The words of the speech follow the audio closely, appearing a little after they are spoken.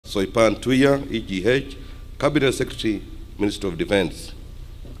Soipan Tuya, EGH, Cabinet Secretary, Minister of Defense.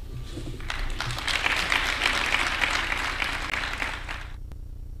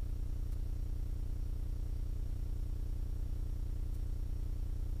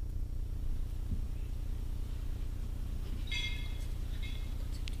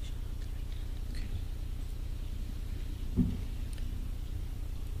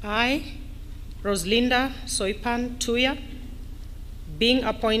 I, Rosalinda Soipan Tuya, being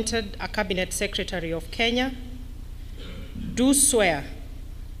appointed a Cabinet Secretary of Kenya, do swear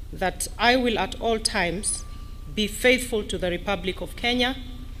that I will at all times be faithful to the Republic of Kenya,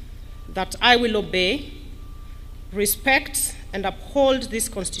 that I will obey, respect, and uphold this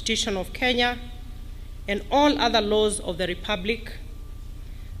Constitution of Kenya and all other laws of the Republic,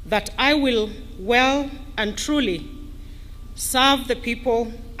 that I will well and truly serve the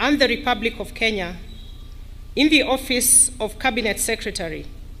people and the Republic of Kenya in the office of Cabinet Secretary,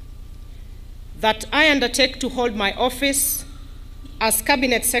 that I undertake to hold my office as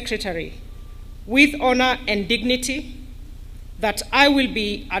Cabinet Secretary with honor and dignity, that I will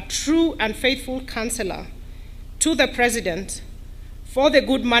be a true and faithful counselor to the President for the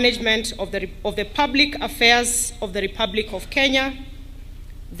good management of the public affairs of the Republic of Kenya,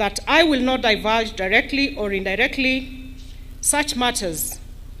 that I will not divulge directly or indirectly such matters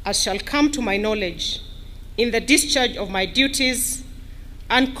as shall come to my knowledge in the discharge of my duties,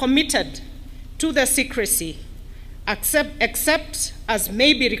 and committed to the secrecy except as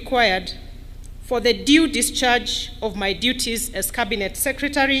may be required for the due discharge of my duties as Cabinet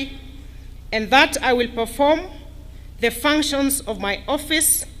Secretary, and that I will perform the functions of my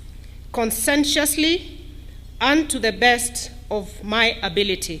office conscientiously and to the best of my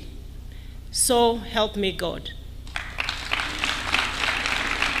ability. So help me God.